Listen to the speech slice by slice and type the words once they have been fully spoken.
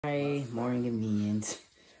Hi, more inconvenient.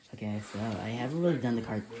 Okay, so I haven't really done the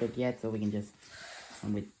card trick yet, so we can just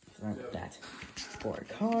run with that. 4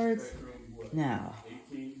 cards. Now,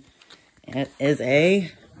 it is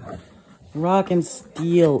a Rock and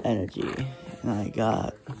Steel energy. And I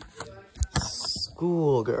got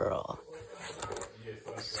Schoolgirl,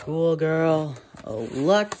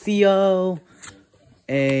 Luxio,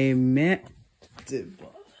 a Mandibuzz.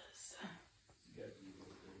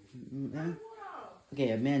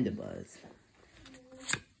 Okay, a Mandibuzz.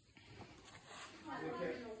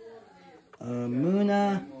 A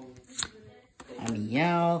Muna, a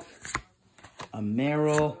Meowth, a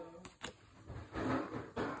Meryl,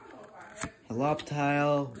 a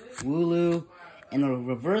Loptile, Wooloo, and a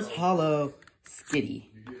reverse hollow Skitty.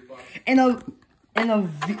 And a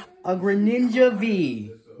Greninja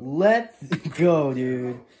V. Let's go,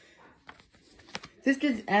 dude. This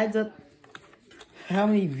just adds up how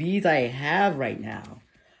many Vs I have right now.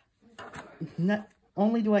 Not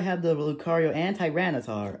only do I have the Lucario and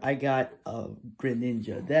Tyranitar, I got a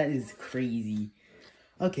Greninja. That is crazy.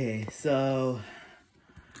 Okay, so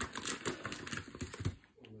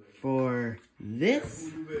for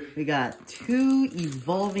this, we got 2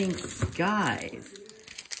 Evolving Skies.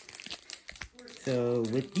 So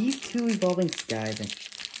with these 2 Evolving Skies,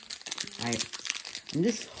 I'm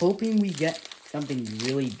just hoping we get something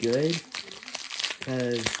really good,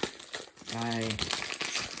 because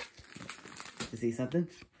see something?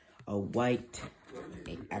 A white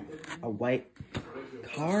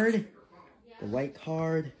card. The white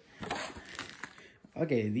card.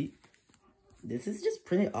 Okay, this is just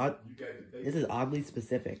pretty odd. This is oddly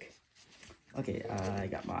specific. Okay, I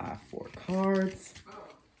got my 4 cards.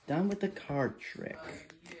 Done with the card trick.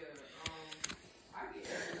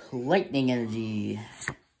 Lightning energy.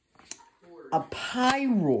 A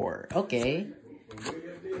Pyroar. Okay.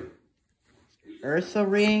 Ursa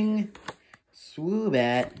Ring.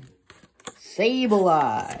 Swoobat,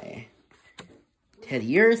 Sableye,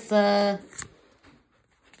 Teddiursa,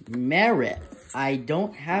 Merit. I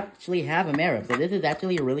don't actually have a Merit, so this is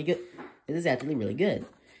actually really good.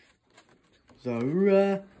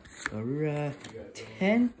 Zorua,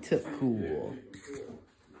 Tentacool,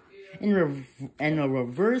 and a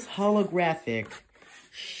reverse holographic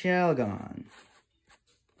Shelgon.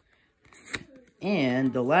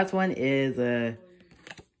 And the last one is a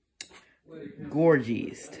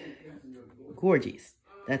Gorgeist.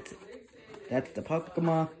 That's the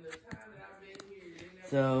Pokemon.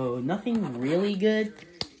 So nothing really good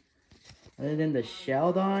other than the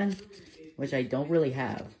Sheldon, which I don't really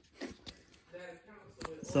have.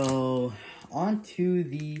 So on to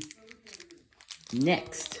the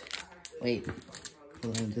next. Wait,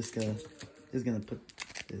 hold on, I'm just gonna put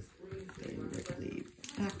this directly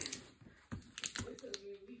back.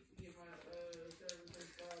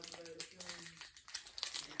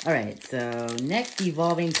 Alright, so next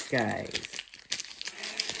Evolving Skies.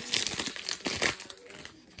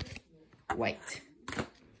 White.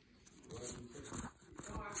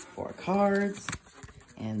 4 cards.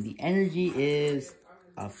 And the energy is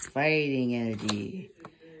a fighting energy.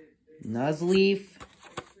 Nuzleaf.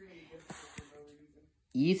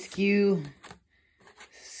 Eiscue.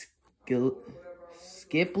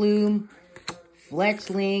 Skiploom.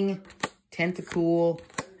 Fletchling. Tentacool.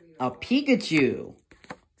 A Pikachu.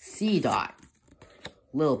 C-Dot,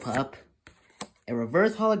 Lil Pup, a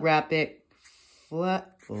reverse holographic,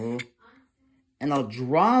 and a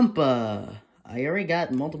Drampa. I already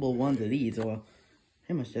got multiple ones of these, so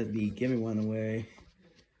I must just be giving one away.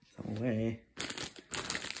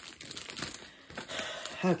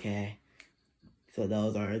 Okay, so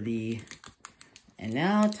those are the... And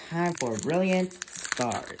now time for Brilliant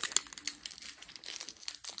Stars.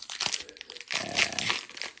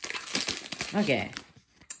 Okay.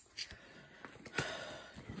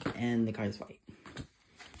 And the card is white.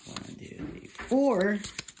 1, 2, 3, 4.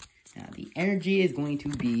 Now the energy is going to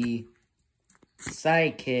be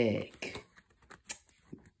Psychic,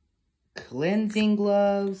 Cleansing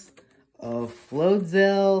Gloves, a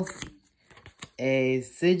Floatzel, a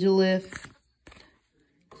Sigilif,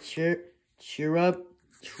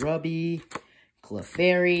 Shrubby,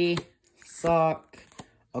 Clefairy, Sock,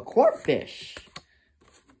 a Quartfish,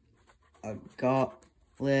 a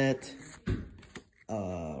Gauntlet,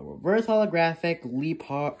 reverse holographic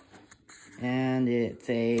Leapart, and it's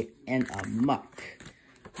a Muck.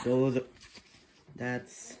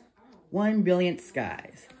 That's 1 Brilliant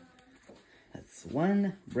Skies. That's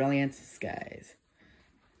 1 Brilliant Skies.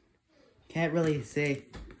 Can't really say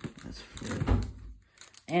that's true.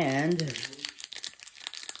 And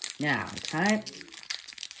now time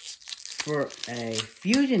for a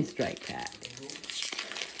Fusion Strike pack.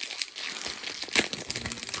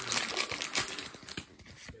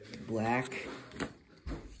 black.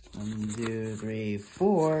 1, 2, 3,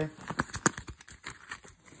 4.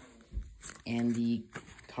 And the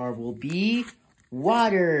card will be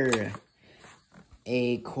water.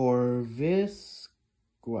 A Corvisquire,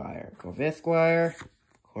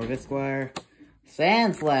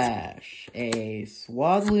 Sandslash, a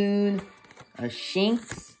Swadloon, a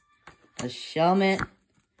Shinx, a Shelmet,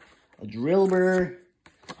 a Drillbur,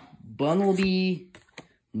 Bunnelby,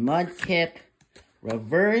 Mudkip,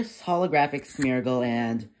 Reverse Holographic Smeargle,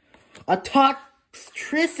 and a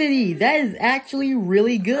Toxtricity. That is actually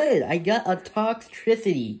really good. I got a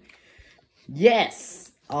Toxtricity.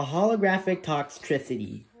 Yes, a holographic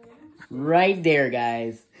Toxtricity. Right there,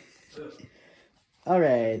 guys.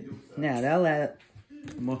 Alright, now that'll add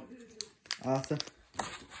more awesome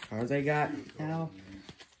cards I got now.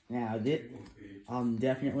 Now, I'm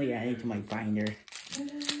definitely adding to my binder.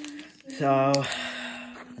 So,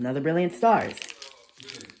 another Brilliant Stars.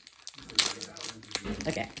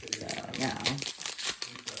 Okay, so now,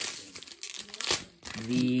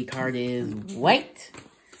 the card is white.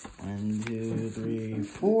 1, 2, 3,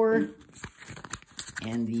 4.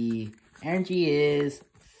 And the energy is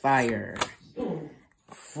fire.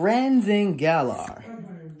 Friends in Galar.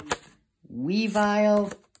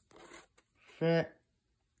 Weavile. Frexer.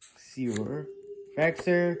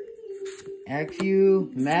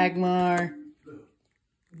 Axew. Magmar.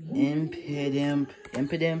 Impidimp.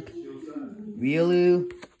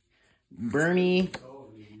 Riolu. Burmy.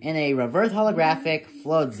 And a reverse holographic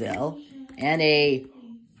Floatzel. And a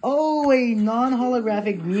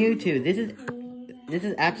non-holographic Mewtwo. This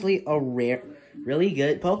is actually a really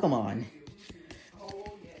good Pokemon.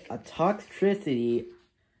 A Toxtricity,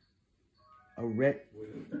 a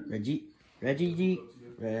Regigigas,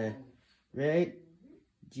 a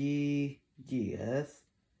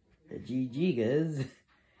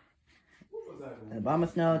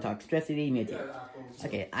Abomasnow, Toxtricity, Mewtwo.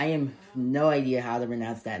 Okay, I have no idea how to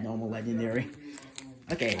pronounce that normal legendary.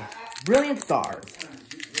 Okay, Brilliant Stars.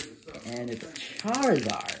 And it's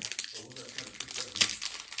Charizard.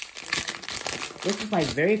 This is my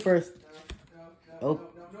very first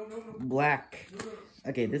black.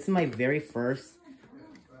 Okay, this is my very first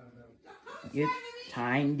good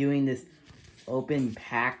time doing this open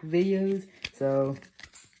pack videos. So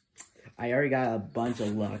I already got a bunch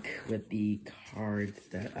of luck with the cards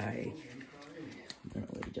that I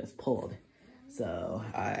literally just pulled. So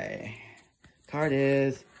card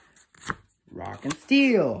is Rock and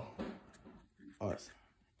Steel.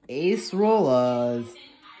 Ace Rollers.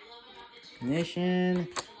 Mission,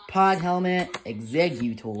 Pod Helmet,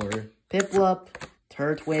 Exeggutor, Piplup,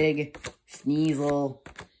 Turtwig, Sneasel,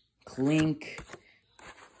 Clink,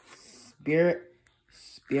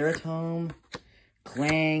 Spiritomb,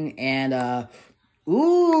 Clang, and a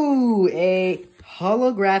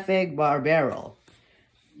holographic Barbarrel.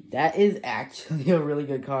 That is actually a really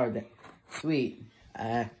good card. Sweet.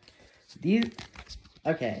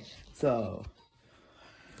 Okay, so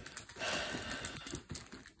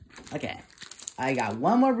okay, I got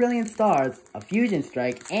one more Brilliant Stars, a Fusion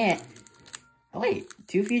Strike, and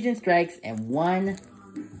 2 Fusion Strikes and one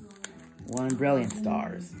Brilliant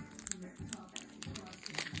Stars.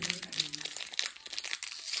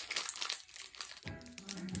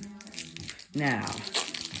 Now,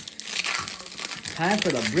 time for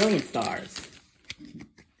the Brilliant Stars.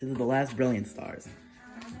 This is the last Brilliant Stars.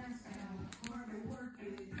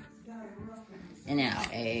 And now,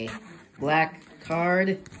 a black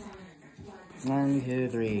card. 1, 2,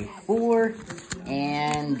 3, 4.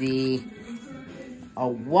 And a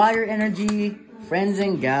Water Energy, Friends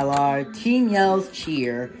in Galar, Team Yell's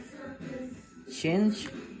Cheer,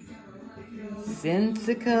 Sinsico,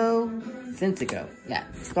 yeah,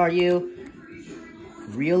 Staryu,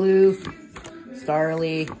 Riolu,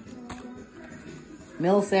 Starly,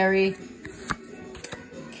 Milcery,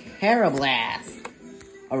 Carablast,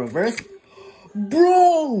 a reverse,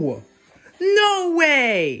 bro, no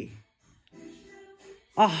way,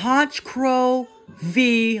 a Honchkrow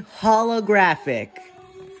V holographic.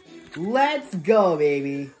 Let's go,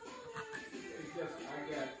 baby.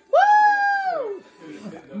 Woo!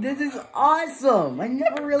 This is awesome. I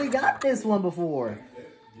never really got this one before.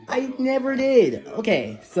 I never did.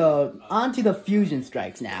 Okay, so on to the Fusion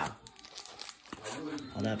Strikes now.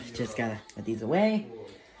 Hold up, just gotta put these away.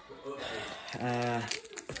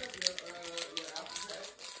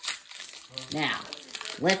 Now,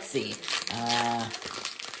 let's see.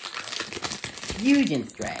 Fusion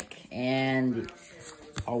Strike and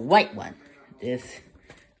a white one. I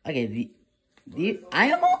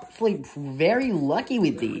am actually very lucky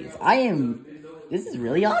with these. This is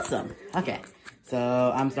really awesome. Okay,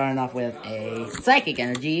 So I'm starting off with a Psychic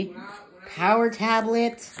Energy, Power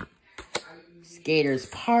Tablet, Skater's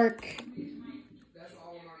Park,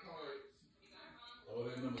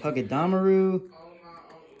 Togedemaru,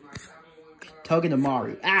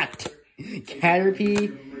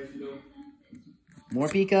 Caterpie,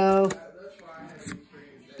 Morpeko,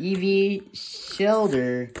 Eevee,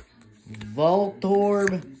 Shellder,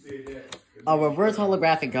 Voltorb, a reverse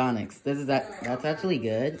holographic Onyx. That's actually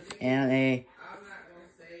good. And a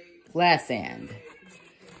Glassand.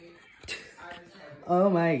 Oh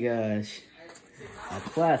my gosh. A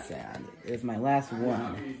Glassand is my last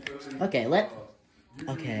one. Okay,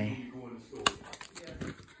 okay.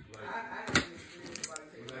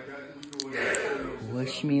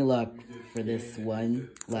 Wish me luck for this one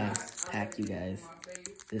last pack, you guys.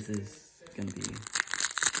 This is gonna be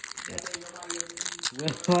good.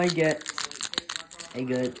 Will I get a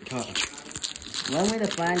good card? One way to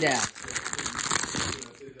find out.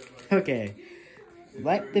 Okay.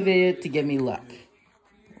 Like the video to give me luck.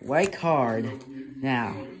 White card.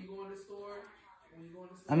 Now.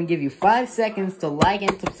 I'm gonna give you 5 seconds to like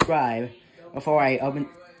and subscribe before I open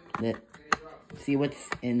it. See what's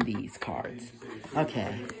in these cards.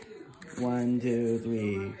 Okay. 1, 2,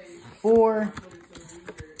 3, 4.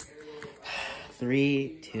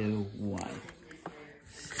 3, 2, 1.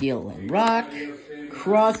 Steel and Rock.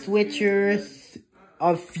 Cross Switchers.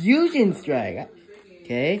 A Fusion Strike.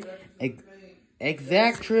 Okay.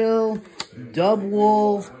 Exactrill.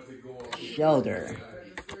 Double. Shellder.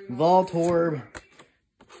 Voltorb.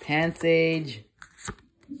 Pansage.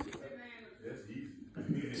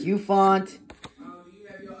 Qfont.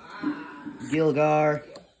 Gilgar.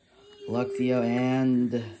 Luxio,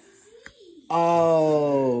 and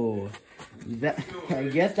oh, I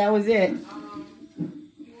guess that was it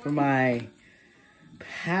for my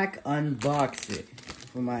pack unboxing,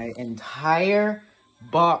 for my entire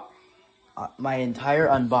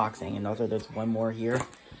unboxing, and also there's one more here,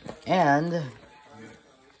 and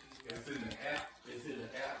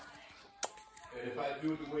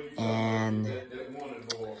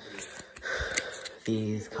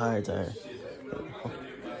these cards are.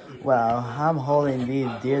 Well, I'm holding these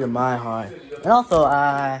dear to my heart. And also,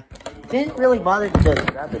 I didn't really bother to just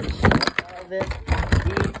grab the shit out of it.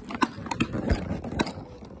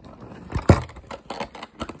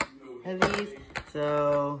 These.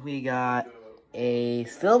 So, we got a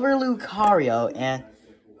Silver Lucario and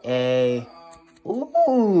a...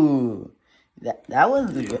 Ooh! That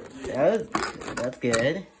was good. That's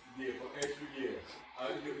good.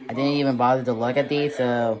 I didn't even bother to look at these,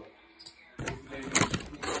 so...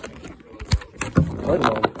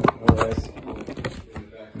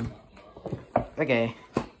 Okay.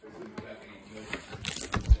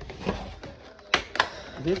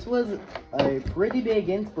 This was a pretty big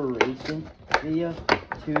inspiration video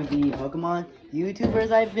to the Pokemon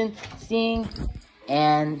YouTubers I've been seeing,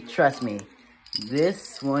 and trust me,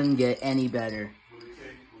 this wouldn't get any better.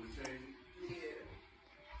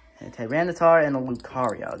 A Tyranitar and a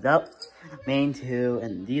Lucario. Yep, main two,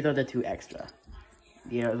 and these are the two extra.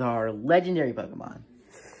 These are legendary Pokemon.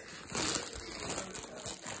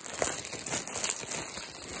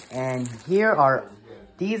 And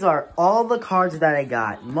these are all the cards that I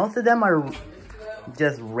got. Most of them are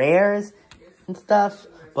just rares and stuff,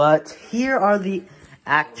 but here are the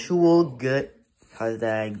actual good cards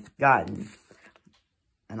that I gotten.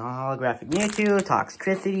 An holographic Mewtwo,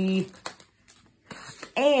 Toxtricity,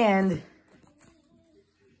 and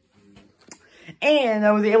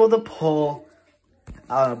I was able to pull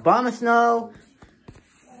Abomasnow,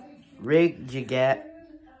 Regigas,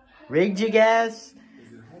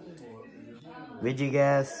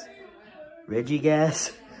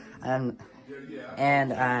 and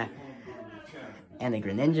a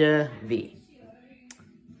Greninja V.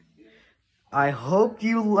 I hope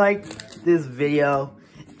you liked this video,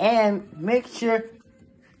 and make sure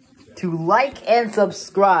to like and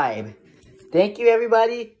subscribe. Thank you,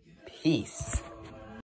 everybody. Peace.